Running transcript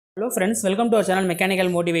Hello friends, welcome to our channel Mechanical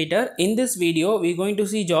Motivator. In this video, we are going to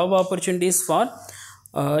see job opportunities for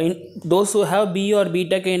those who have B or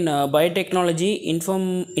B.Tech in biotechnology,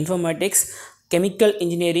 informatics, chemical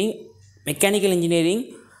engineering, mechanical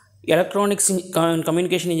engineering, electronics and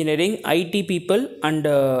communication engineering, IT people and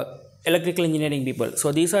electrical engineering people.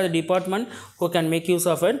 So these are the department who can make use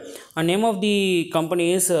of it. The name of the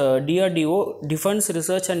company is DRDO Defense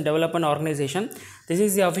Research and Development Organization. This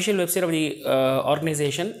is the official website of the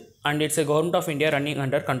organization, and it's a government of India running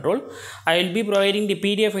under control. I will be providing the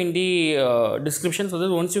PDF in the description, so that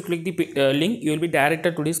once you click the link, you will be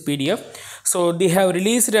directed to this PDF. So they have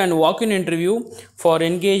released an walk-in interview for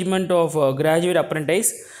engagement of graduate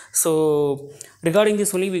apprentice. So regarding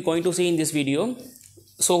this only we are going to see in this video.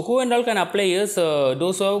 So who and all can apply is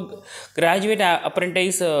those who have graduate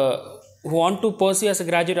apprentice who want to pursue as a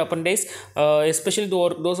graduate apprentice, especially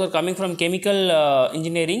those who are coming from chemical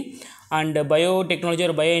engineering and biotechnology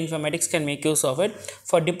or bioinformatics can make use of it.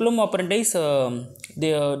 For diploma apprentice,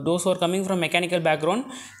 those who are coming from mechanical background,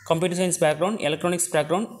 computer science background, electronics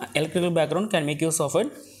background, electrical background can make use of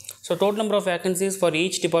it. So total number of vacancies for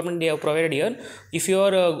each department they have provided here. If you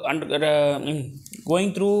are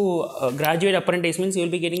going through graduate apprentice means you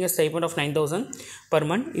will be getting a stipend of 9,000 per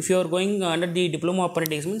month. If you are going under the diploma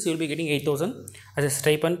apprentice means you will be getting 8,000 as a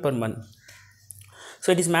stipend per month.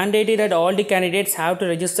 So it is mandated that all the candidates have to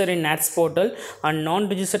register in NATS portal, and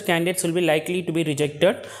non-registered candidates will be likely to be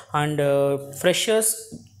rejected, and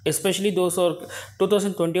freshers, especially those who are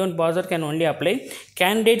 2021 passer, can only apply.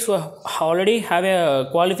 Candidates who already have a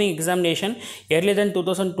qualifying examination earlier than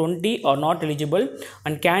 2020 are not eligible,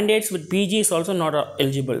 and candidates with PG is also not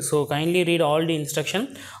eligible. So kindly read all the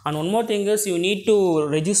instruction. And one more thing is, you need to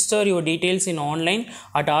register your details in online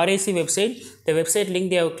at RAC website. The website link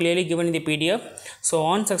they have clearly given in the PDF. So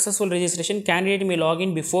on successful registration, candidate may log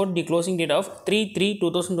in before the closing date of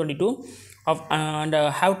 3/3/2022 and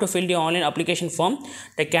have to fill the online application form.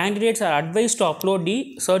 The candidates are advised to upload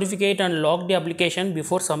the certificate and log the application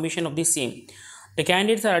before submission of the same. The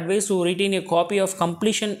candidates are advised to retain a copy of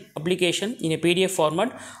completion application in a PDF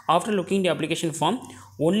format after looking the application form.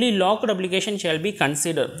 Only locked application shall be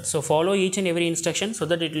considered. So follow each and every instruction so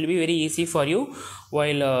that it will be very easy for you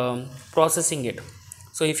while processing it.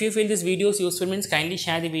 So if you feel this video is useful, means kindly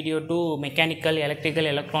share the video to mechanical, electrical,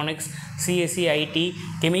 electronics, CSE, IT,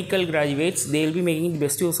 chemical graduates. They will be making the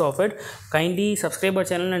best use of it. Kindly subscribe our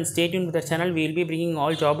channel and stay tuned with the channel. We will be bringing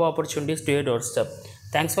all job opportunities to your doorstep.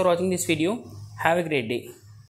 Thanks for watching this video. Have a great day.